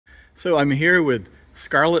So I'm here with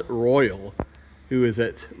Scarlett Royle, who is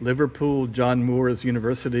at Liverpool John Moores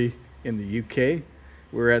University in the UK.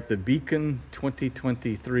 We're at the Beacon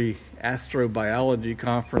 2023 Astrobiology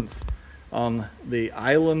Conference on the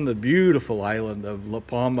island, the beautiful island of La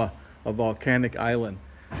Palma, a volcanic island,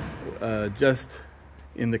 just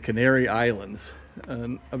in the Canary Islands,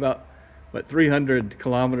 about 300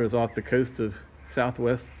 kilometers off the coast of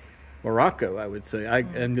southwest Morocco, I would say.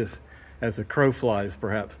 I'm just, as a crow flies,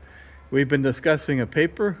 perhaps. We've been discussing a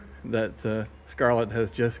paper that Scarlett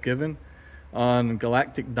has just given on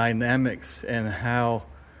galactic dynamics and how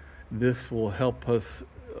this will help us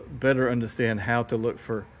better understand how to look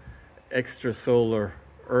for extrasolar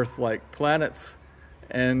Earth-like planets.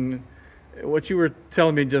 And what you were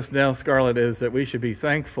telling me just now, Scarlett, is that we should be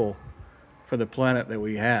thankful for the planet that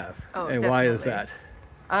we have. Oh, and definitely. Why is that?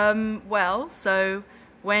 So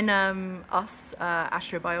when us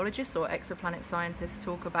astrobiologists or exoplanet scientists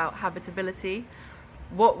talk about habitability,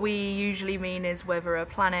 what we usually mean is whether a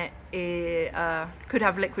planet could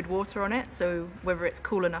have liquid water on it, so whether it's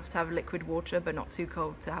cool enough to have liquid water but not too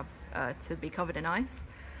cold to have to be covered in ice,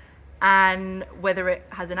 and whether it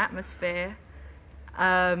has an atmosphere,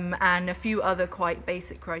 and a few other quite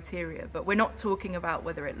basic criteria. But we're not talking about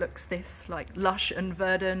whether it looks this like lush and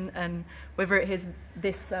verdant and whether it has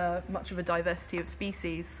this much of a diversity of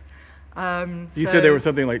species. You said there was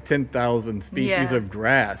something like 10,000 species of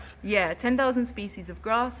grass. Yeah, 10,000 species of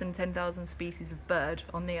grass and 10,000 species of bird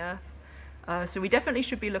on the Earth. So we definitely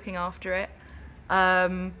should be looking after it,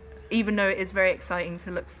 even though it is very exciting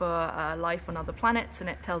to look for life on other planets, and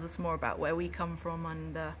it tells us more about where we come from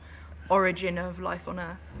and the origin of life on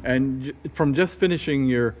Earth. And from just finishing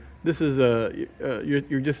you're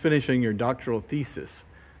just finishing your doctoral thesis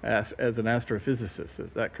as an astrophysicist,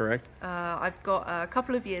 is that correct? I've got a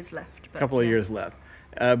couple of years left. A couple of years left.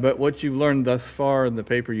 But what you've learned thus far in the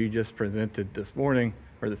paper you just presented this morning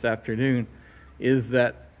or this afternoon is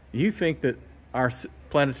that you think that our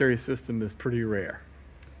planetary system is pretty rare.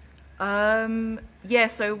 Yeah,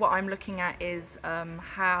 so what I'm looking at is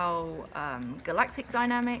how galactic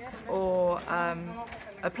dynamics or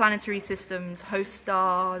a planetary system's host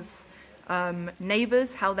stars,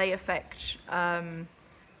 neighbors, how they affect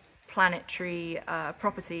planetary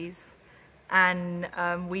properties. And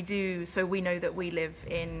we know that we live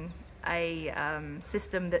in a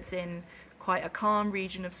system that's in quite a calm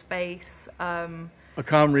region of space. A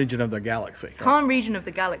calm region of the galaxy. Calm region of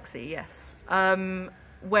the galaxy, yes.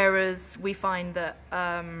 Whereas we find that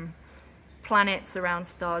planets around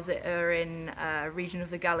stars that are in a region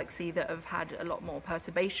of the galaxy that have had a lot more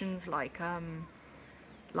perturbations, like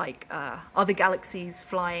other galaxies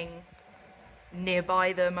flying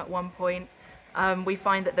nearby them at one point, we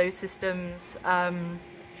find that those systems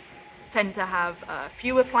tend to have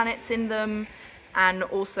fewer planets in them, and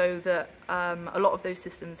also that a lot of those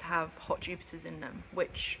systems have hot Jupiters in them,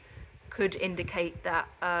 which could indicate that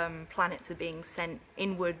planets are being sent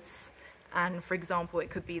inwards. And for example, it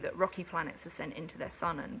could be that rocky planets are sent into their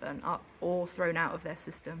sun and burnt up or thrown out of their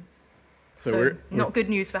system. So we're not good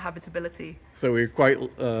news for habitability. So we're quite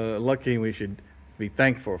lucky, and we should be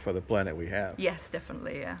thankful for the planet we have. Yes,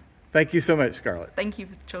 definitely, yeah. Thank you so much, Scarlett. Thank you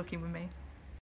for talking with me.